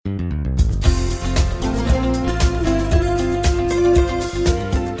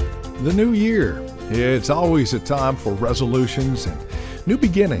the new year. It's always a time for resolutions and new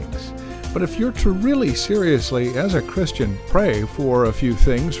beginnings. But if you're to really seriously, as a Christian, pray for a few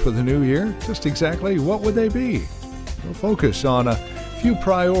things for the new year, just exactly what would they be? We'll focus on a few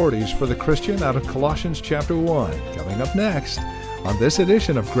priorities for the Christian out of Colossians chapter 1, coming up next on this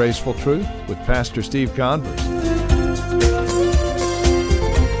edition of Graceful Truth with Pastor Steve Converse.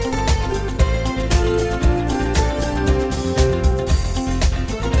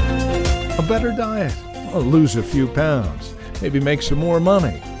 A better diet, lose a few pounds, maybe make some more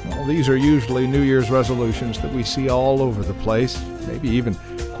money. Well, these are usually New Year's resolutions that we see all over the place, maybe even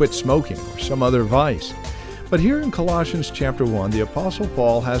quit smoking or some other vice. But here in Colossians chapter 1, the Apostle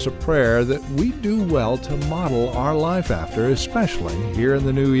Paul has a prayer that we do well to model our life after, especially here in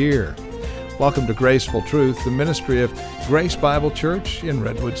the new year. Welcome to Graceful Truth, the ministry of Grace Bible Church in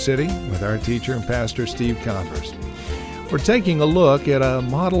Redwood City with our teacher and pastor Steve Converse. We're taking a look at a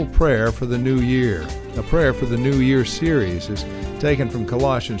model prayer for the new year. A prayer for the New Year series is taken from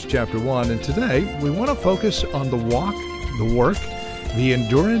Colossians chapter 1, and today we want to focus on the walk, the work, the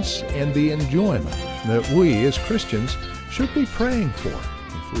endurance, and the enjoyment that we as Christians should be praying for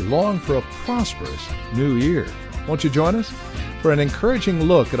if we long for a prosperous new year. Won't you join us for an encouraging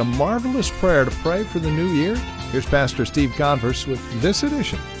look at a marvelous prayer to pray for the new year? Here's Pastor Steve Converse with this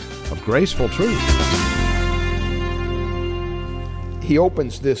edition of Graceful Truth. He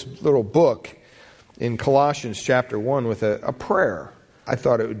opens this little book in Colossians chapter 1 with a prayer. I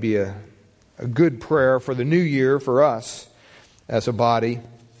thought it would be a good prayer for the new year for us as a body.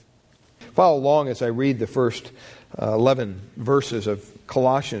 Follow along as I read the first 11 verses of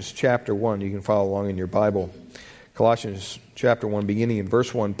Colossians chapter 1. You can follow along in your Bible. Colossians chapter 1, beginning in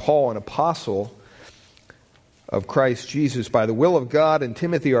verse 1. Paul, an apostle of Christ Jesus, by the will of God, and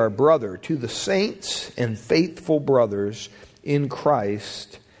Timothy, our brother, to the saints and faithful brothers in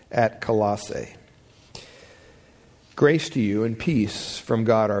Christ at Colossae. Grace to you and peace from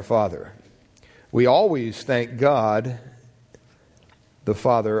God our Father. We always thank God, the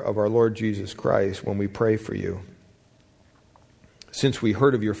Father of our Lord Jesus Christ, when we pray for you, since we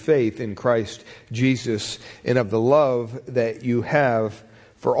heard of your faith in Christ Jesus and of the love that you have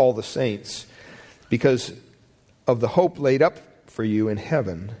for all the saints, because of the hope laid up for you in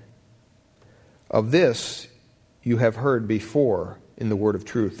heaven. Of this you have heard before in the word of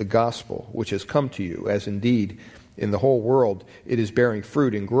truth, the gospel, which has come to you, as indeed in the whole world it is bearing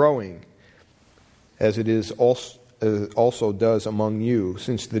fruit and growing, as it is also does among you,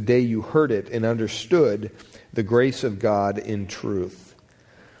 since the day you heard it and understood the grace of God in truth,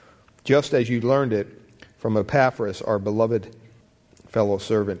 just as you learned it from Epaphras, our beloved fellow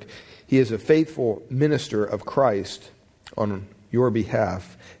servant. He is a faithful minister of Christ on your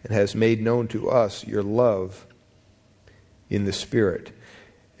behalf and has made known to us your love in the Spirit.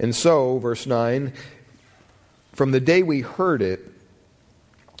 And so, verse 9, from the day we heard it,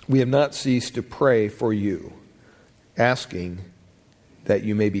 we have not ceased to pray for you, asking that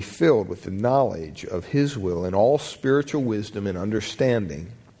you may be filled with the knowledge of His will and all spiritual wisdom and understanding,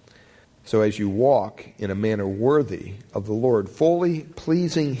 so as you walk in a manner worthy of the Lord, fully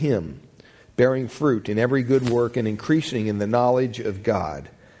pleasing Him, bearing fruit in every good work and increasing in the knowledge of God.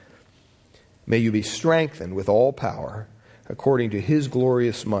 May you be strengthened with all power, according to His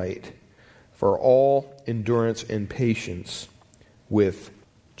glorious might, for all endurance and patience with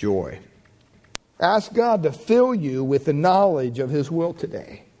joy. Ask God to fill you with the knowledge of His will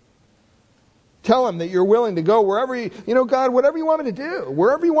today. Tell Him that you're willing to go wherever God, whatever you want me to do,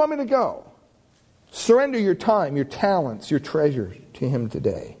 wherever you want me to go. Surrender your time, your talents, your treasure to Him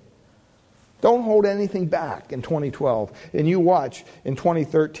today. Don't hold anything back in 2012. And you watch, in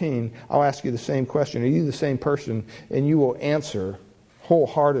 2013, I'll ask you the same question. Are you the same person? And you will answer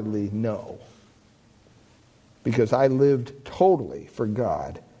wholeheartedly no. Because I lived totally for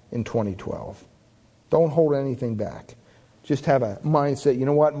God in 2012. Don't hold anything back. Just have a mindset, you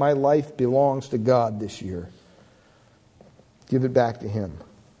know what? My life belongs to God this year. Give it back to Him.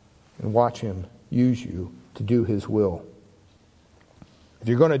 And watch Him use you to do His will. If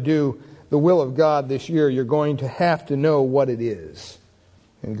you're going to do the will of God this year, you're going to have to know what it is.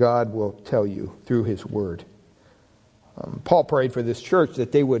 And God will tell you through His Word. Paul prayed for this church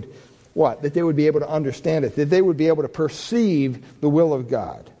that they would, that they would be able to understand it, that they would be able to perceive the will of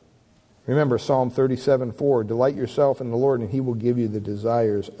God. Remember Psalm 37:4, delight yourself in the Lord and He will give you the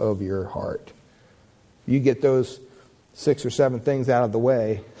desires of your heart. You get those 6 or 7 things out of the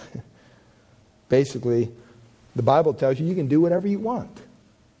way, basically, the Bible tells you can do whatever you want.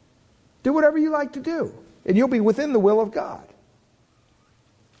 Do whatever you like to do, and you'll be within the will of God.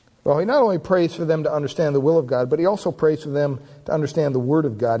 Well, he not only prays for them to understand the will of God, but he also prays for them to understand the Word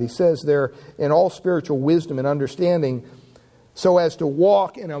of God. He says there, in all spiritual wisdom and understanding, so as to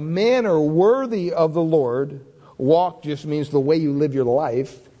walk in a manner worthy of the Lord. Walk just means the way you live your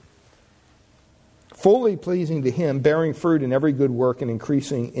life. Fully pleasing to Him, bearing fruit in every good work and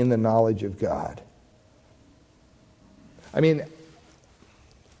increasing in the knowledge of God. I mean,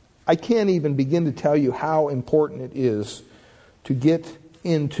 I can't even begin to tell you how important it is to get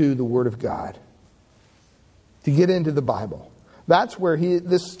into the Word of God, to get into the Bible. That's where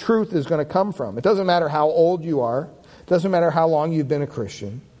this truth is going to come from. It doesn't matter how old you are. It doesn't matter how long you've been a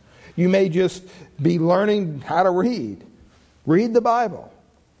Christian. You may just be learning how to read. Read the Bible.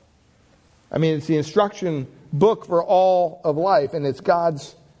 I mean, it's the instruction book for all of life, and it's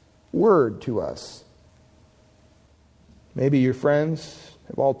God's Word to us. Maybe your friends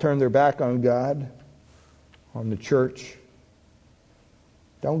have all turned their back on God, on the church.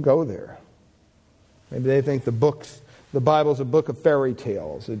 Don't go there. Maybe they think the Bible's a book of fairy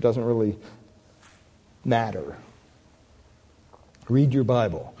tales. It doesn't really matter. Read your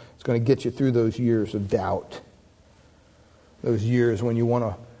Bible. It's going to get you through those years of doubt. Those years when you want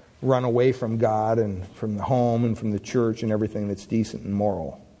to run away from God and from the home and from the church and everything that's decent and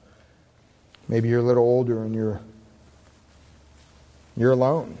moral. Maybe you're a little older and you're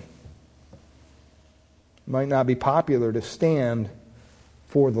alone. It might not be popular to stand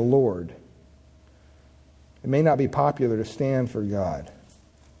for the Lord. It may not be popular to stand for God.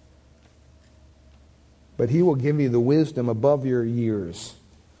 But He will give you the wisdom above your years.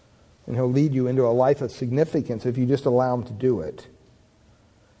 And He'll lead you into a life of significance if you just allow Him to do it.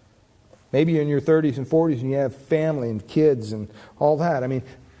 Maybe you're in your 30s and 40s and you have family and kids and all that. I mean,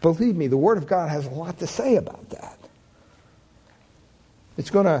 believe me, the Word of God has a lot to say about that. It's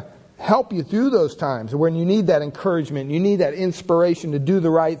going to help you through those times when you need that encouragement, you need that inspiration to do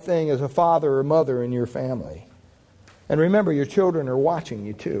the right thing as a father or mother in your family. And remember, your children are watching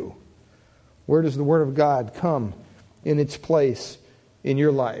you too. Where does the Word of God come in its place in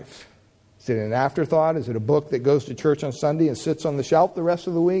your life? Is it an afterthought? Is it a book that goes to church on Sunday and sits on the shelf the rest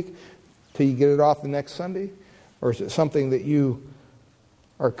of the week till you get it off the next Sunday? Or is it something that you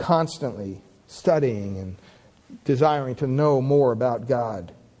are constantly studying and desiring to know more about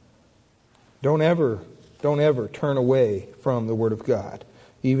God? Don't ever turn away from the Word of God.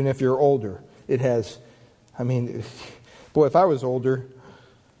 Even if you're older. It has, boy, if I was older,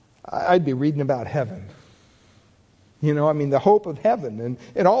 I'd be reading about heaven. The hope of heaven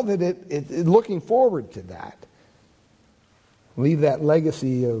and all that it looking forward to that. Leave that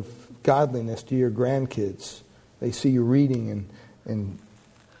legacy of godliness to your grandkids. They see you reading and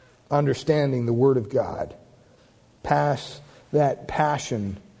understanding the Word of God. Pass that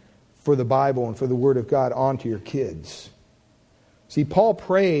passion for the Bible and for the Word of God on to your kids. See, Paul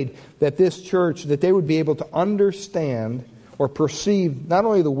prayed that this church, that they would be able to understand or perceive not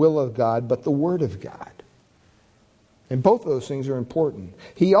only the will of God, but the Word of God. And both of those things are important.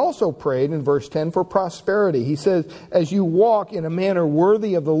 He also prayed in verse 10 for prosperity. He says, as you walk in a manner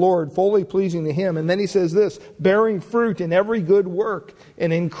worthy of the Lord, fully pleasing to Him. And then he says this, bearing fruit in every good work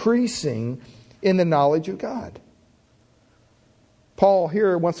and increasing in the knowledge of God. Paul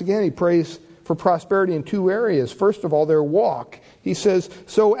here, once again, he prays for prosperity in two areas. First of all, their walk. He says,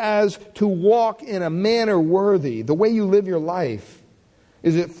 so as to walk in a manner worthy, the way you live your life.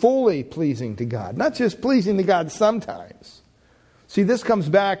 Is it fully pleasing to God? Not just pleasing to God sometimes. See, this comes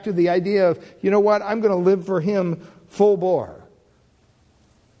back to the idea of, you know what, I'm going to live for Him full bore.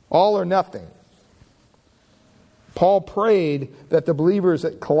 All or nothing. Paul prayed that the believers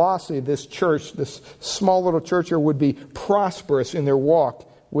at Colossae, this church, this small little church here, would be prosperous in their walk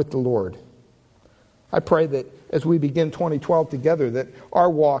with the Lord. I pray that as we begin 2012 together, that our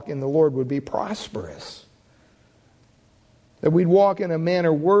walk in the Lord would be prosperous. That we'd walk in a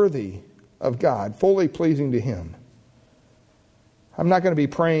manner worthy of God, fully pleasing to Him. I'm not going to be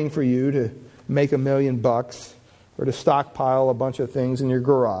praying for you to make $1 million or to stockpile a bunch of things in your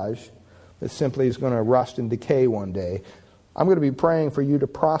garage that simply is going to rust and decay one day. I'm going to be praying for you to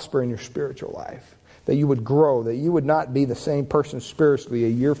prosper in your spiritual life. That you would grow, that you would not be the same person spiritually a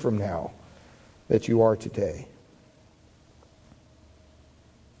year from now that you are today.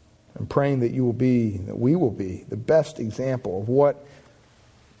 I'm praying that we will be the best example of what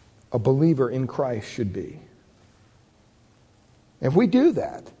a believer in Christ should be. If we do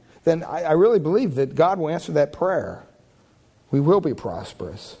that, then I really believe that God will answer that prayer. We will be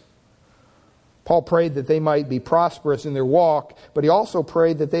prosperous. Paul prayed that they might be prosperous in their walk, but he also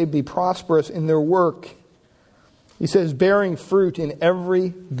prayed that they'd be prosperous in their work. He says, bearing fruit in every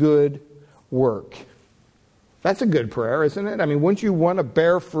good work. That's a good prayer, isn't it? I mean, wouldn't you want to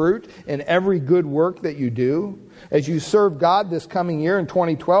bear fruit in every good work that you do? As you serve God this coming year in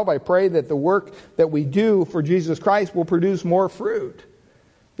 2012, I pray that the work that we do for Jesus Christ will produce more fruit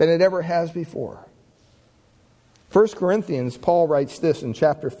than it ever has before. 1 Corinthians, Paul writes this in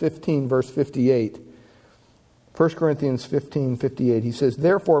chapter 15, verse 58. 1 Corinthians 15:58. He says,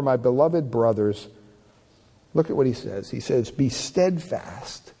 "Therefore, my beloved brothers," look at what he says. He says, "Be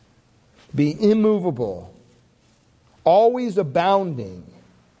steadfast, be immovable, always abounding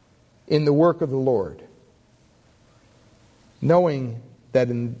in the work of the Lord, knowing that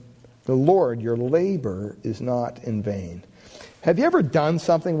in the Lord your labor is not in vain." Have you ever done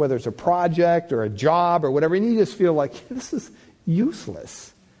something, whether it's a project or a job or whatever, and you just feel like, this is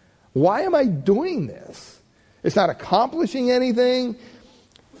useless? Why am I doing this? It's not accomplishing anything.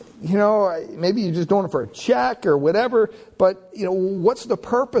 You know, maybe you're just doing it for a check or whatever, but, you know, what's the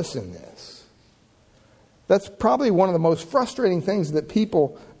purpose in this? That's probably one of the most frustrating things that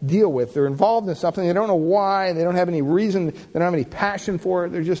people deal with. They're involved in something, they don't know why, they don't have any reason, they don't have any passion for it,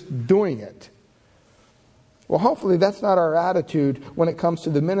 they're just doing it. Well, hopefully that's not our attitude when it comes to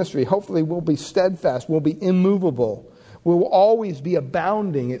the ministry. Hopefully we'll be steadfast, we'll be immovable. We will always be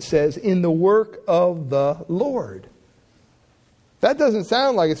abounding, it says, in the work of the Lord. That doesn't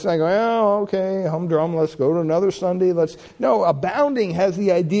sound like it's like, well, okay, humdrum, let's go to another Sunday. No, abounding has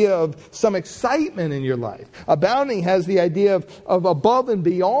the idea of some excitement in your life. Abounding has the idea of above and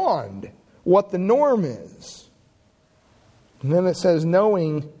beyond what the norm is. And then it says,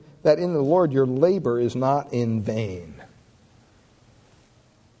 knowing that in the Lord your labor is not in vain.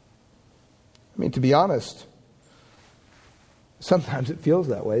 I mean, to be honest, sometimes it feels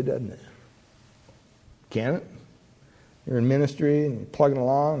that way, doesn't it? Can it? You're in ministry and you're plugging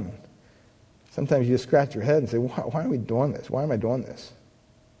along. And sometimes you just scratch your head and say, why are we doing this? Why am I doing this?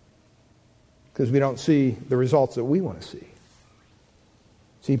 Because we don't see the results that we want to see.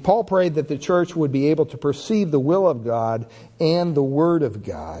 See, Paul prayed that the church would be able to perceive the will of God and the Word of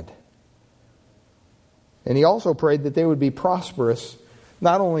God. And he also prayed that they would be prosperous,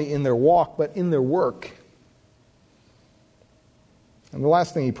 not only in their walk, but in their work. And the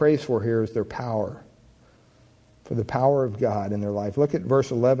last thing he prays for here is their power. For the power of God in their life. Look at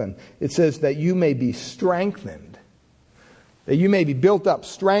verse 11. It says that you may be strengthened. That you may be built up,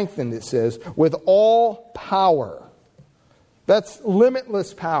 strengthened, it says, with all power. That's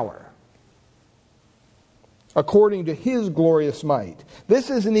limitless power. According to His glorious might. This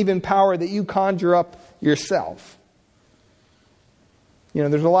isn't even power that you conjure up yourself. You know,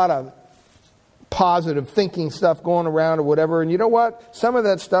 there's a lot of positive thinking stuff going around or whatever. And you know what? Some of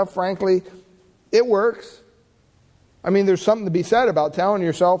that stuff, frankly, it works. I mean, there's something to be said about telling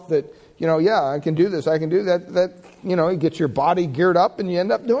yourself that, you know, yeah, I can do this, I can do that. That, you know, it gets your body geared up and you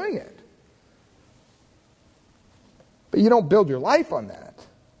end up doing it. But you don't build your life on that.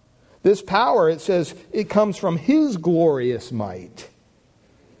 This power, it says, it comes from His glorious might.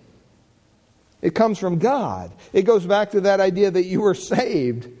 It comes from God. It goes back to that idea that you were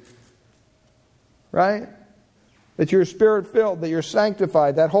saved. Right? That you're Spirit-filled, that you're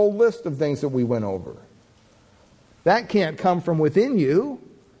sanctified. That whole list of things that we went over. That can't come from within you.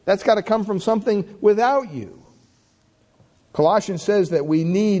 That's got to come from something without you. Colossians says that we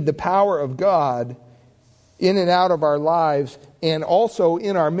need the power of God in and out of our lives and also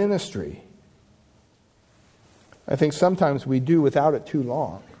in our ministry. I think sometimes we do without it too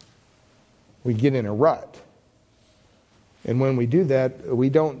long. We get in a rut. And when we do that, we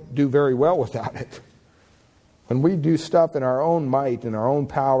don't do very well without it. When we do stuff in our own might and our own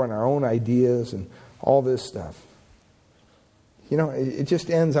power and our own ideas and all this stuff, you know, it just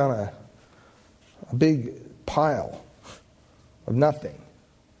ends on a big pile of nothing.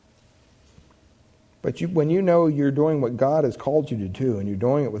 But when you know you're doing what God has called you to do, and you're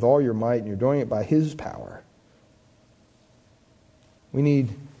doing it with all your might, and you're doing it by His power, we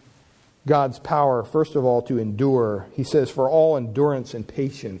need God's power, first of all, to endure. He says, for all endurance and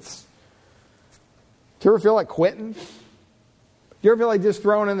patience. Do you ever feel like quitting? Do you ever feel like just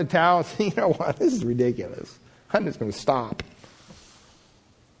throwing in the towel and saying, you know what, this is ridiculous. I'm just going to stop.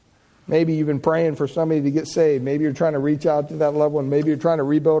 Maybe you've been praying for somebody to get saved. Maybe you're trying to reach out to that loved one. Maybe you're trying to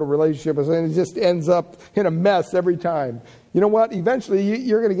rebuild a relationship with someone. It just ends up in a mess every time. You know what? Eventually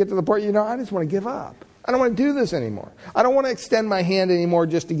you're going to get to the point, I just want to give up. I don't want to do this anymore. I don't want to extend my hand anymore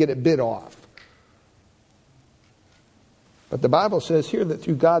just to get it bit off. But the Bible says here that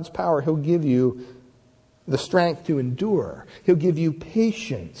through God's power, He'll give you the strength to endure. He'll give you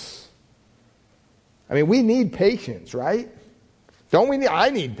patience. I mean, we need patience, right? Don't we?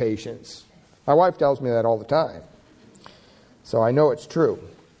 I need patience. My wife tells me that all the time. So I know it's true.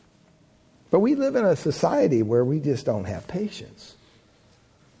 But we live in a society where we just don't have patience.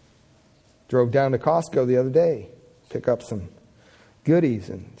 Drove down to Costco the other day, pick up some goodies,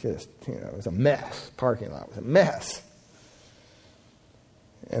 and just, it was a mess. Parking lot was a mess.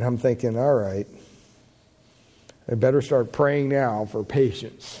 And I'm thinking, all right, I better start praying now for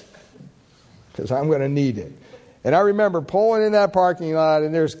patience, because I'm going to need it. And I remember pulling in that parking lot,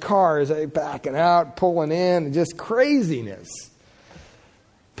 and there's cars backing out, pulling in, and just craziness.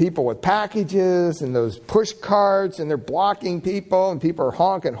 People with packages and those push carts, and they're blocking people, and people are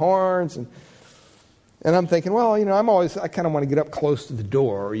honking horns. And I'm thinking, well, I kind of want to get up close to the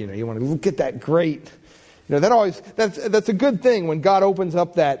door. You want to look at that great. That's a good thing when God opens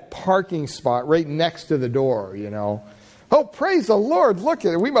up that parking spot right next to the door. Oh, praise the Lord! Look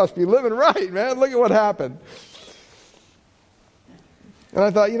at it. We must be living right, man. Look at what happened. And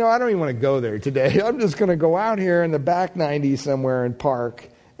I thought, I don't even want to go there today. I'm just going to go out here in the back 90 somewhere and park.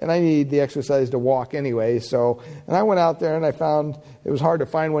 And I need the exercise to walk anyway. And I went out there and I found, it was hard to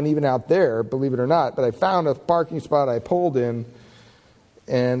find one even out there, believe it or not. But I found a parking spot I pulled in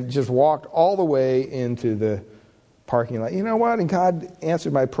and just walked all the way into the parking lot. You know what? And God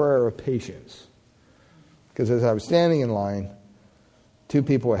answered my prayer of patience. Because as I was standing in line, two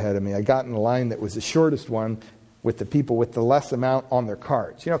people ahead of me, I got in the line that was the shortest one with the people with the less amount on their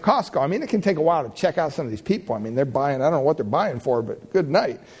carts. Costco, it can take a while to check out some of these people. They're buying, I don't know what they're buying for, but good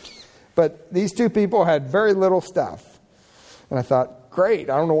night. But these two people had very little stuff. And I thought, great,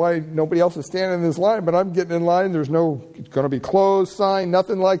 I don't know why nobody else is standing in this line, but I'm getting in line. There's no going to be closed sign,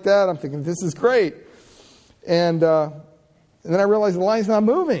 nothing like that. I'm thinking, this is great. And then I realized the line's not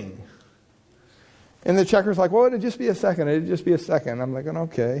moving. And the checker's like, well, it'll just be a second. I'm like,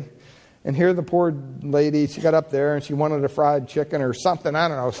 okay. And here the poor lady, she got up there and she wanted a fried chicken or something, I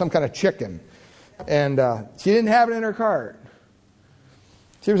don't know, some kind of chicken. And she didn't have it in her cart.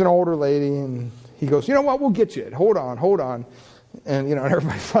 She was an older lady, and he goes, you know what, we'll get you it. Hold on. And,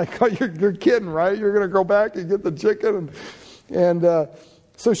 everybody's like, oh, you're kidding, right? You're going to go back and get the chicken? And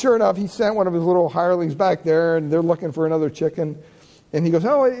so sure enough, he sent one of his little hirelings back there, and they're looking for another chicken. And he goes,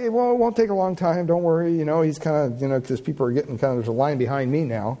 oh, it won't take a long time, don't worry. He's kind of, because people are getting there's a line behind me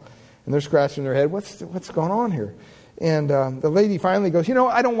now. And they're scratching their head. What's going on here? And the lady finally goes,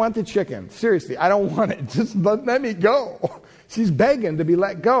 I don't want the chicken. Seriously, I don't want it. Just let me go. She's begging to be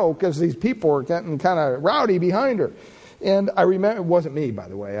let go because these people are getting kind of rowdy behind her. And I remember, it wasn't me, by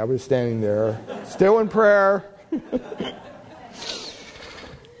the way. I was standing there, still in prayer.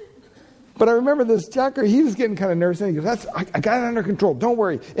 But I remember this checker, he was getting kind of nervous. And he goes, I got it under control. Don't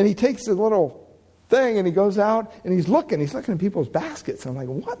worry. And he takes the little thing and he goes out and he's looking at people's baskets. I'm like,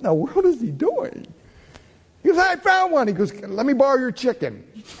 what in the world is he doing? He goes, I found one. He goes, let me borrow your chicken.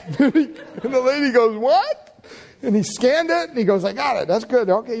 And the lady goes, what? And he scanned it and he goes, I got it. That's good.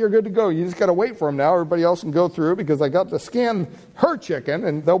 Okay, you're good to go. You just got to wait for him now. Everybody else can go through because I got to scan her chicken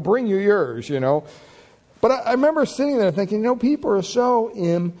and they'll bring you yours, But I remember sitting there thinking, people are so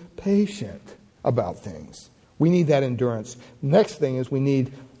impatient about things. We need that endurance. Next thing is we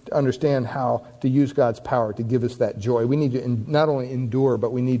need to understand how to use God's power to give us that joy. We need to not only endure,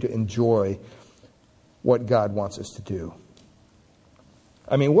 but we need to enjoy what God wants us to do.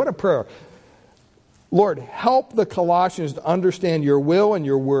 What a prayer. Lord, help the Colossians to understand your will and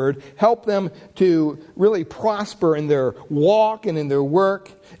your word. Help them to really prosper in their walk and in their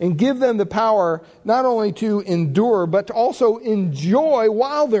work. And give them the power not only to endure, but to also enjoy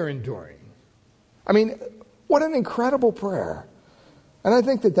while they're enduring. What an incredible prayer. And I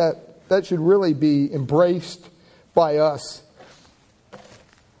think that should really be embraced by us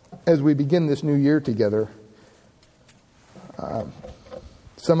as we begin this new year together.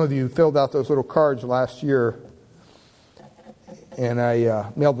 Some of you filled out those little cards last year, and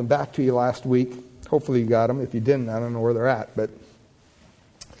I mailed them back to you last week. Hopefully you got them. If you didn't, I don't know where they're at. But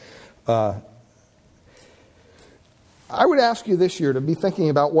I would ask you this year to be thinking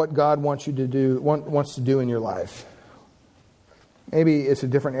about what God wants to do in your life. Maybe it's a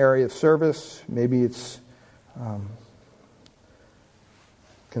different area of service. Maybe it's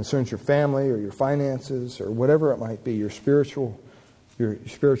concerns your family or your finances or whatever it might be, your spiritual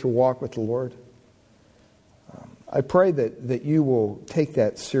walk with the Lord. I pray that you will take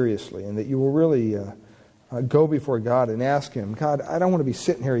that seriously and that you will really go before God and ask Him, God, I don't want to be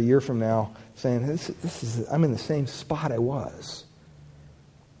sitting here a year from now saying, I'm in the same spot I was.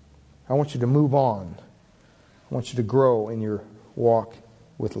 I want you to move on. I want you to grow in your walk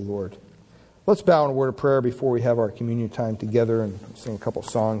with the Lord. Let's bow in a word of prayer before we have our communion time together and sing a couple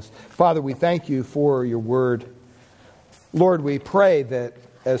songs. Father, we thank you for your word. Lord, we pray that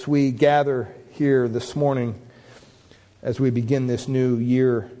as we gather here this morning, as we begin this new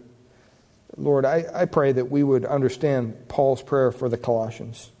year, Lord, I pray that we would understand Paul's prayer for the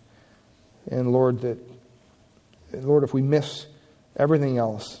Colossians. And Lord, if we miss everything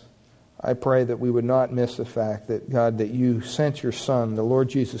else, I pray that we would not miss the fact that, God, that you sent your Son, the Lord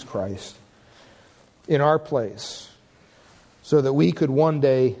Jesus Christ, in our place so that we could one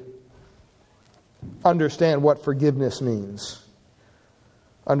day understand what forgiveness means,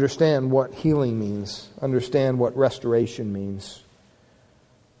 understand what healing means, understand what restoration means,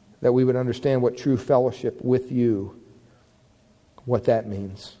 that we would understand what true fellowship with you, what that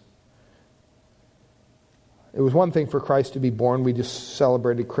means. It was one thing for Christ to be born. We just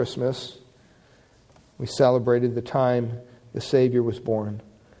celebrated Christmas. We celebrated the time the Savior was born.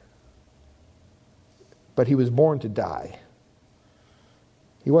 But he was born to die.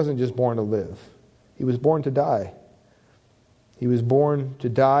 He wasn't just born to live. He was born to die. He was born to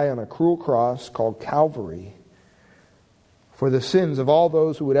die on a cruel cross called Calvary for the sins of all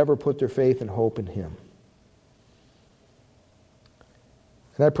those who would ever put their faith and hope in him.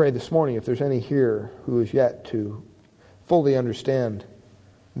 And I pray this morning, if there's any here who is yet to fully understand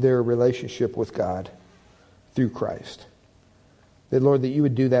their relationship with God through Christ, that, Lord, that you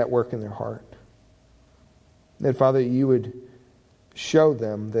would do that work in their heart. That, Father, you would show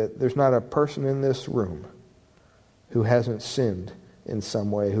them that there's not a person in this room who hasn't sinned in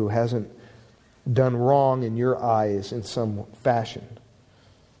some way, who hasn't done wrong in your eyes in some fashion.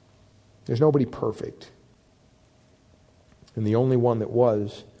 There's nobody perfect. And the only one that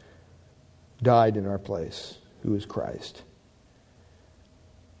was died in our place, who is Christ.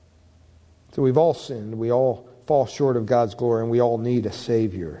 So we've all sinned. We all fall short of God's glory, and we all need a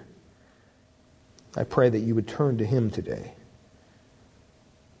Savior. I pray that you would turn to him today.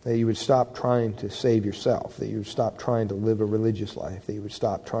 That you would stop trying to save yourself. That you would stop trying to live a religious life. That you would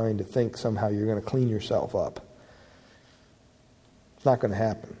stop trying to think somehow you're going to clean yourself up. It's not going to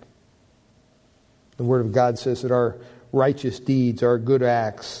happen. The Word of God says that our righteous deeds, our good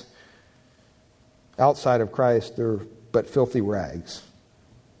acts, outside of Christ, they're but filthy rags.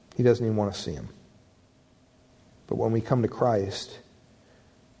 He doesn't even want to see them. But when we come to Christ,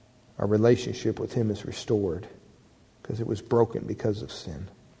 our relationship with him is restored because it was broken because of sin.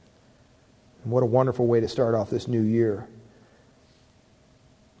 And what a wonderful way to start off this new year.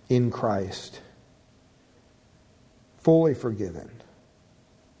 In Christ. Fully forgiven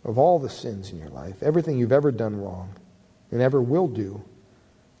of all the sins in your life. Everything you've ever done wrong and ever will do,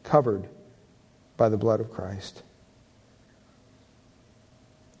 covered by the blood of Christ.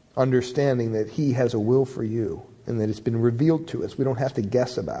 Understanding that he has a will for you and that it's been revealed to us. We don't have to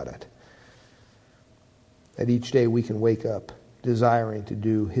guess about it. That each day we can wake up desiring to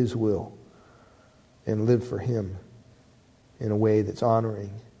do his will and live for him in a way that's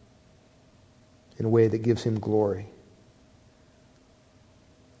honoring, in a way that gives him glory.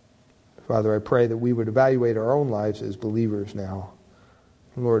 Father, I pray that we would evaluate our own lives as believers now.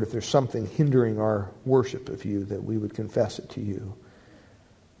 Lord, if there's something hindering our worship of you, that we would confess it to you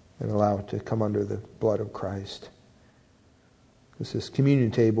and allow it to come under the blood of Christ. Because this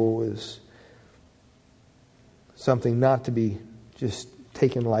communion table is something not to be just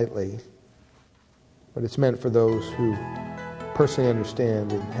taken lightly, but it's meant for those who personally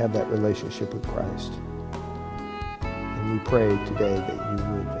understand and have that relationship with Christ. And we pray today that you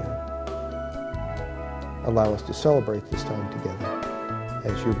would allow us to celebrate this time together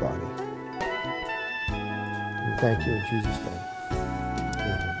as your body. We thank you in Jesus' name.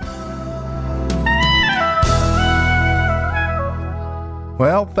 Amen.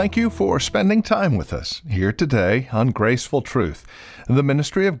 Well, thank you for spending time with us here today on Graceful Truth, the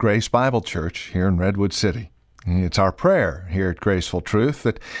ministry of Grace Bible Church here in Redwood City. It's our prayer here at Graceful Truth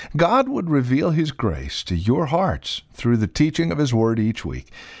that God would reveal his grace to your hearts through the teaching of his word each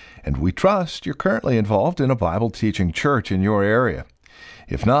week. And we trust you're currently involved in a Bible teaching church in your area.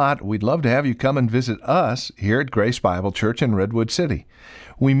 If not, we'd love to have you come and visit us here at Grace Bible Church in Redwood City.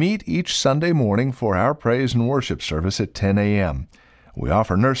 We meet each Sunday morning for our praise and worship service at 10 a.m. We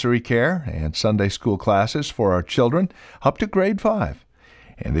offer nursery care and Sunday school classes for our children up to grade 5.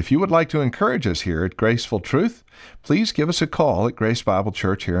 And if you would like to encourage us here at Graceful Truth, please give us a call at Grace Bible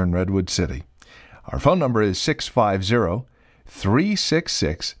Church here in Redwood City. Our phone number is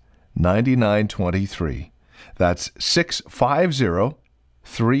 650-366-9923. That's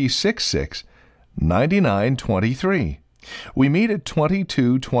 650-366-9923. We meet at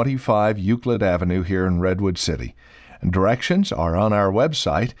 2225 Euclid Avenue here in Redwood City. And directions are on our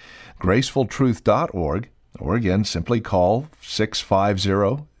website, gracefultruth.org, or again, simply call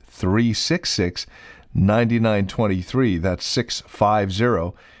 650-366-9923. That's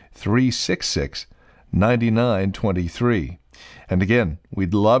 650-366-9923. And again,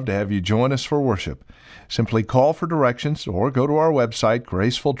 we'd love to have you join us for worship. Simply call for directions or go to our website,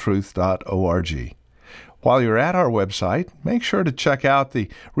 gracefultruth.org. While you're at our website, make sure to check out the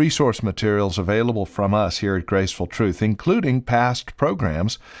resource materials available from us here at Graceful Truth, including past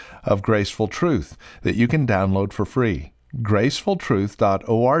programs of Graceful Truth that you can download for free.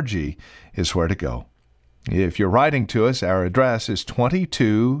 gracefultruth.org is where to go. If you're writing to us, our address is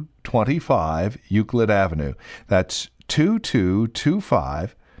 2225 Euclid Avenue. That's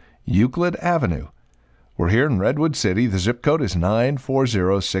 2225 Euclid Avenue. We're here in Redwood City. The zip code is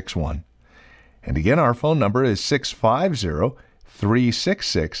 94061. And again, our phone number is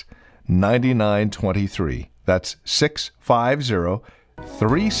 650-366-9923. That's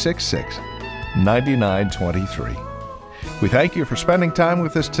 650-366-9923. We thank you for spending time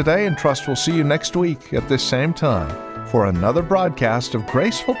with us today and trust we'll see you next week at this same time for another broadcast of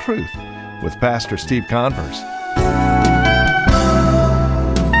Graceful Truth with Pastor Steve Converse.